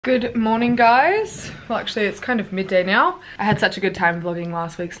Good morning, guys. Well, actually it's kind of midday now. I had such a good time vlogging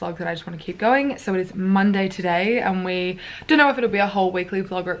last week's vlog that I just want to keep going. So it is Monday today and we don't know if it'll be a whole weekly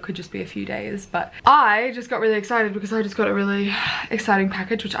vlog or it could just be a few days, but I just got really excited because I just got a really exciting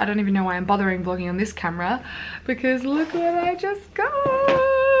package, which I don't even know why I'm bothering vlogging on this camera, because look what I just got.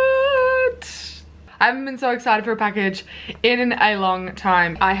 I haven't been so excited for a package in a long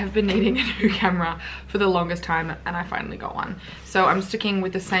time. I have been needing a new camera for the longest time and I finally got one. So I'm sticking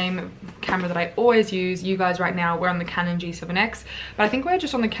with the same camera that I always use. You guys right now, we're on the Canon G7X, but I think we're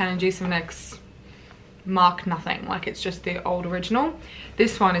just on the Canon G7X Mark nothing, like it's just the old original.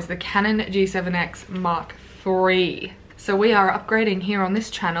 This one is the Canon G7X Mark III. So we are upgrading here on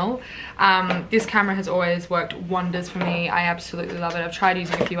this channel. This camera has always worked wonders for me. I absolutely love it. I've tried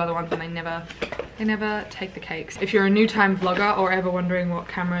using a few other ones and they never take the cakes. If you're a new time vlogger or ever wondering what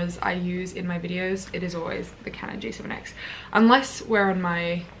cameras I use in my videos, it is always the Canon G7X. Unless we're on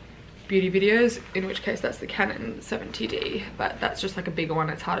my beauty videos, in which case that's the Canon 70D, but that's just like a bigger one,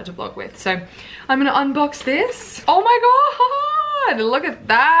 it's harder to vlog with. So I'm gonna unbox this. Oh my god, look at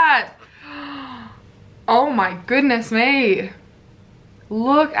that. Oh my goodness me.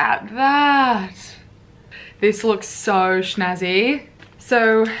 Look at that. This looks so snazzy.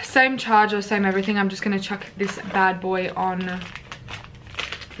 So same charger, same everything. I'm just gonna chuck this bad boy on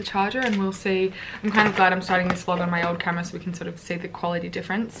the charger and we'll see. I'm kind of glad I'm starting this vlog on my old camera so we can sort of see the quality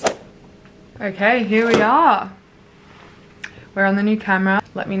difference. Okay, here we are. We're on the new camera.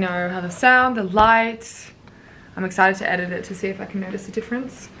 Let me know how the sound, the light. I'm excited to edit it to see if I can notice a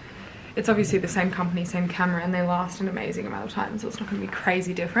difference. It's obviously the same company, same camera, and they last an amazing amount of time, so it's not going to be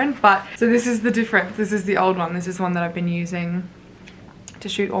crazy different. But so this is the difference. This is the old one. This is one that I've been using to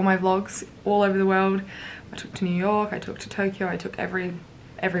shoot all my vlogs all over the world. I took to New York, I took to Tokyo, I took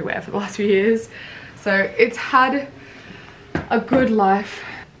everywhere for the last few years. So it's had a good life.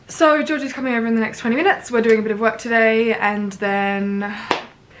 So Georgie's coming over in the next 20 minutes. We're doing a bit of work today and then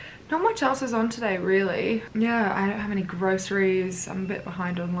not much else is on today, really. Yeah, I don't have any groceries. I'm a bit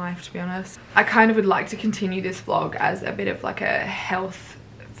behind on life, to be honest. I kind of would like to continue this vlog as a bit of like a health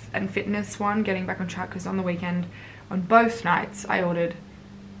and fitness one, getting back on track, because on the weekend, on both nights, I ordered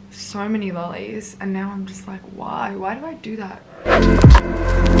so many lollies, and now I'm just like, why? Why do I do that?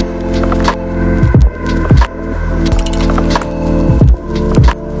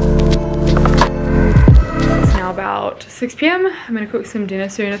 About 6 p.m. I'm gonna cook some dinner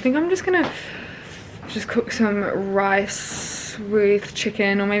soon. I think I'm just gonna cook some rice with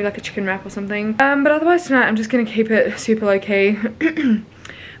chicken, or maybe like a chicken wrap or something. But otherwise tonight I'm just gonna keep it super low key.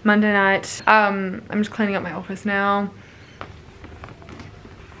 Monday night. I'm just cleaning up my office now.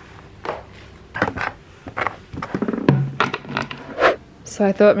 So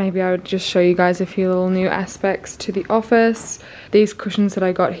I thought maybe I would just show you guys a few little new aspects to the office. These cushions that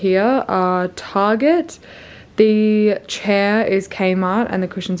I got here are Target. The chair is Kmart and the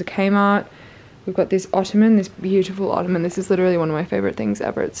cushions are Kmart. We've got this ottoman, this beautiful ottoman. This is literally one of my favorite things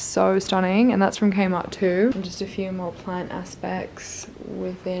ever. It's so stunning, and that's from Kmart too. And just a few more plant aspects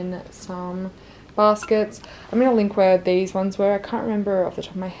within some baskets. I'm gonna link where these ones were. I can't remember off the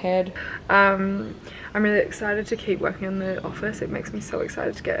top of my head. I'm really excited to keep working on the office. It makes me so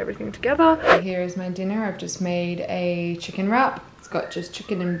excited to get everything together. Here is my dinner. I've just made a chicken wrap. It's got just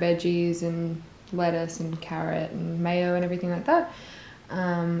chicken and veggies and lettuce and carrot and mayo and everything like that.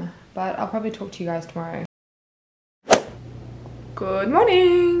 But I'll probably talk to you guys tomorrow. Good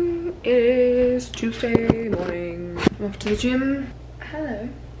morning. It is Tuesday morning. I'm off to the gym. Hello.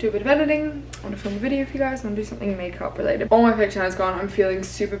 Do a bit of editing. I want to film a video for you guys. I want to do something makeup related. All my fake tan is gone. I'm feeling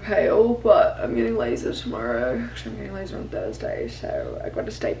super pale, but I'm getting laser tomorrow. Actually, I'm getting laser on Thursday, so I've got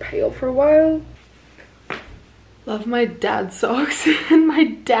to stay pale for a while. Love my dad socks and my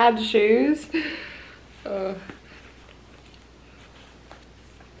dad shoes.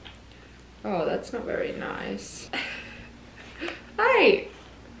 Oh, that's not very nice. Hey!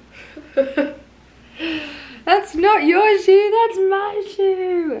 That's not your shoe, that's my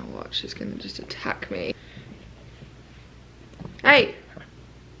shoe. What, she's gonna just attack me. Hey!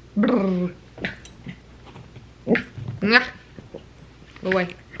 Brrr. Go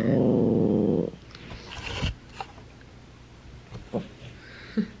away.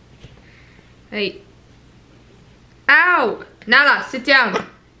 Hey. Ow! Nala, sit down.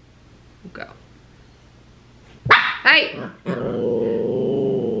 Go. Hey!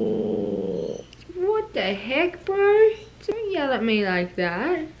 What the heck, bro? Don't yell at me like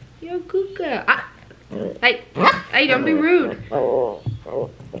that. You're a good girl. Ah. Hey! Hey, don't be rude.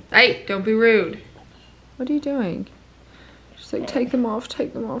 Hey, don't be rude. What are you doing? Just like, take them off,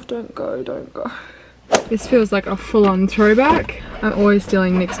 don't go, don't go. This feels like a full-on throwback. I'm always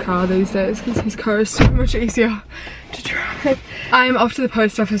stealing Nick's car these days because his car is so much easier to drive. I'm off to the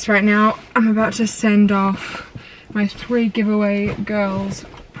post office right now. I'm about to send off my 3 giveaway girls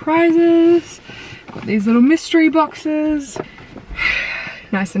prizes. Got these little mystery boxes.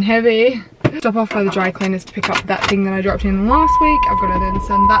 Nice and heavy. Stop off by the dry cleaners to pick up that thing that I dropped in last week. I've got to then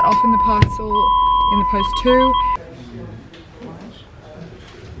send that off in the parcel, in the post too.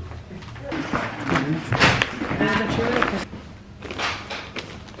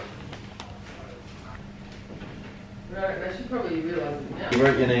 You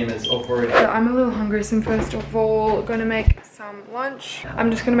wrote your name as already. I'm a little hungry, so I'm first of all gonna make some lunch.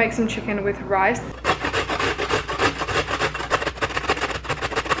 I'm just gonna make some chicken with rice.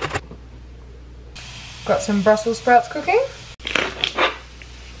 Got some Brussels sprouts cooking.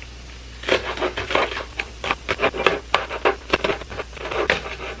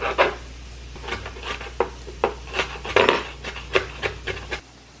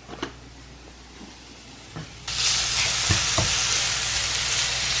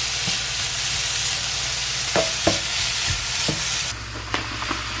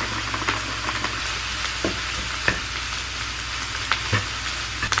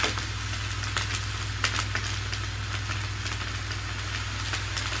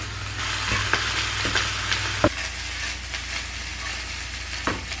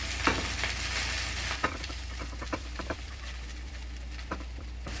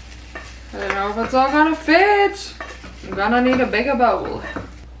 I don't know if it's all gonna fit. I'm gonna need a bigger bowl.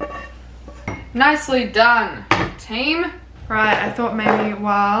 Nicely done, team. Right, I thought maybe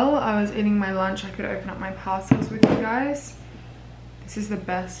while I was eating my lunch, I could open up my parcels with you guys. This is the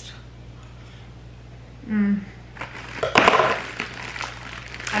best. And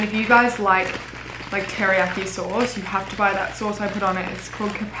if you guys like teriyaki sauce, you have to buy that sauce I put on it. It's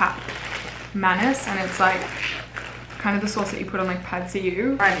called Kapat Manis, and it's like kind of the sauce that you put on like pad see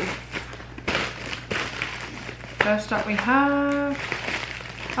ew. Righty. First up we have,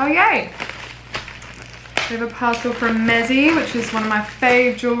 oh yay! We have a parcel from Mezzi, which is one of my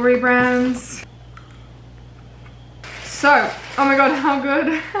fave jewelry brands. So, oh my god, how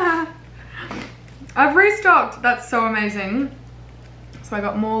good. I've restocked, that's so amazing. So I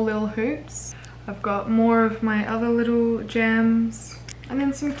got more little hoops. I've got more of my other little gems. And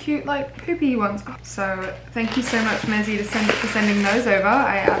then some cute like poopy ones. So thank you so much Mezzi for sending those over.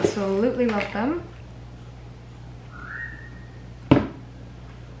 I absolutely love them.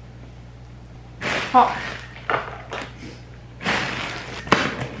 Hot.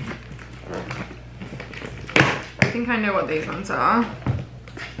 I think I know what these ones are.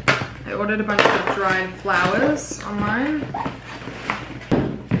 I ordered a bunch of dried flowers online.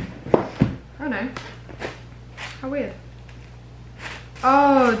 Oh no. How weird.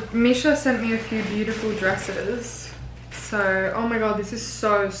 Oh, Misha sent me a few beautiful dresses. So, oh my god, this is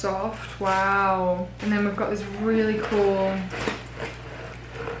so soft. Wow. And then we've got this really cool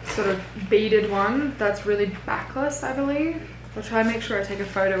sort of beaded one that's really backless, I believe. I'll try and make sure I take a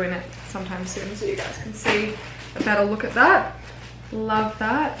photo in it sometime soon so you guys can see a better look at that. Love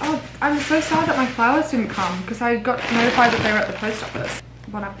that. Oh, I'm so sad that my flowers didn't come because I got notified that they were at the post office.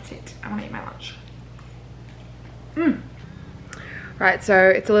 Bon appetit. I want to eat my lunch. Right, so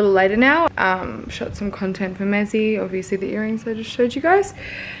it's a little later now. Shot some content for Mezzi, obviously the earrings I just showed you guys.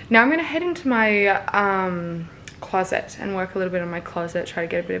 Now I'm gonna head into my closet and work a little bit on my closet, try to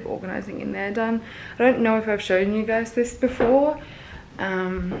get a bit of organizing in there done. I don't know if I've shown you guys this before.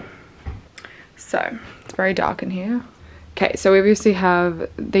 So it's very dark in here. Okay, so we obviously have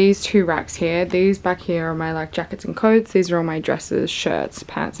these 2 racks here. These back here are my like jackets and coats. These are all my dresses, shirts,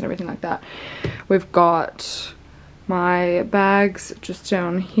 pants and everything like that. We've got my bags just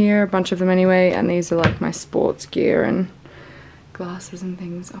down here, a bunch of them anyway, and these are like my sports gear and glasses and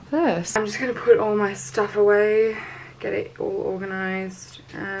things up there. So I'm just gonna put all my stuff away, get it all organized,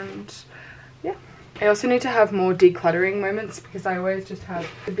 and yeah. I also need to have more decluttering moments because I always just have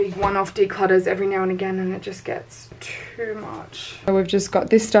the big one-off declutters every now and again and it just gets too much. So we've just got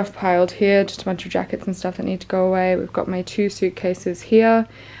this stuff piled here, just a bunch of jackets and stuff that need to go away. We've got my 2 suitcases here,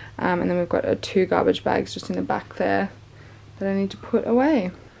 and then we've got 2 garbage bags just in the back there that I need to put away.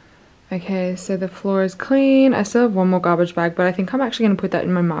 Okay, so the floor is clean. I still have 1 more garbage bag, but I think I'm actually going to put that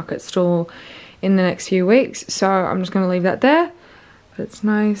in my market stall in the next few weeks. So I'm just going to leave that there. But it's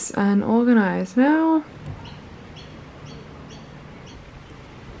nice and organized now.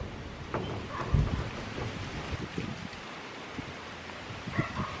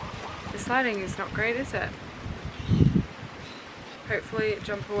 This lighting is not great, is it? Hopefully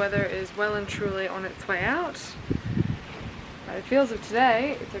jumper weather is well and truly on its way out. By the feels of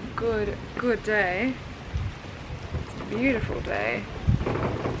today, it's a good day. beautiful day.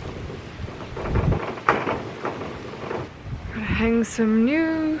 Gotta hang some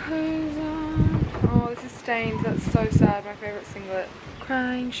new clothes on. Oh, this is stained. That's so sad. My favourite singlet.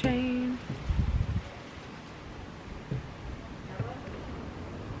 Crying shame.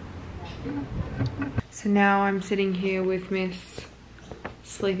 So now I'm sitting here with Miss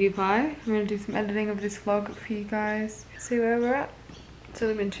Sleepy Pie. I'm gonna do some editing of this vlog for you guys. See where we're at. It's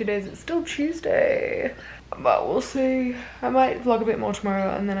only been 2 days. It's still Tuesday, but we'll see. I might vlog a bit more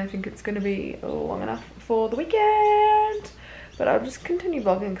tomorrow, and then I think it's gonna be long enough for the weekend. But I'll just continue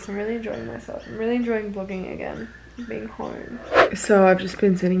vlogging because I'm really enjoying myself. I'm really enjoying vlogging again, being home. So I've just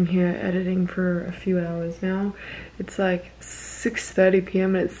been sitting here editing for a few hours now. It's like 6:30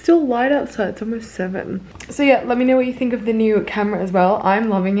 p.m. and it's still light outside. It's almost 7. So yeah, let me know what you think of the new camera as well. I'm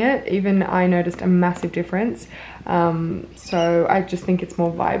loving it. Even I noticed a massive difference. So I just think it's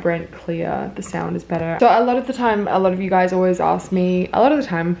more vibrant, clear, the sound is better. So a lot of the time, a lot of you guys always ask me, wow.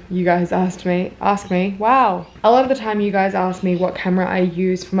 A lot of the time you guys ask me what camera I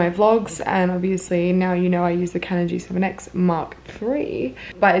use for my vlogs, and obviously now you know I use the Canon G7X Mark III.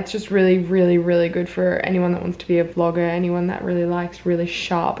 But it's just really, really, really good for anyone that wants to be a vlogger, anyone that really likes really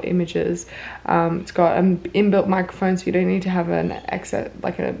sharp images. It's got an inbuilt microphone, so you don't need to have an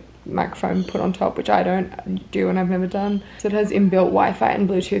like a microphone put on top, which I don't do and I've never done. So it has inbuilt Wi-Fi and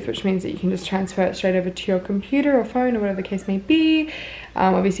Bluetooth, which means that you can just transfer it straight over to your computer or phone or whatever the case may be.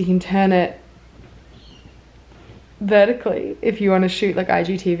 Obviously you can turn it vertically if you want to shoot like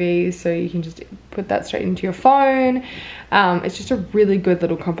IGTV, so you can just put that straight into your phone. It's just a really good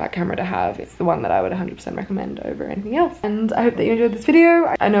little compact camera to have. It's the one that I would 100% recommend over anything else. And I hope that you enjoyed this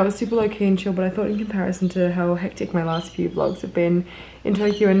video. I know it was super low key and chill, but I thought in comparison to how hectic my last few vlogs have been in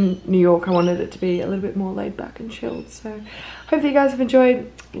Tokyo and New York, I wanted it to be a little bit more laid back and chilled. So hope that you guys have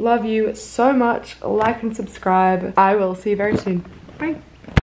enjoyed. Love you so much. Like and subscribe. I will see you very soon. Bye.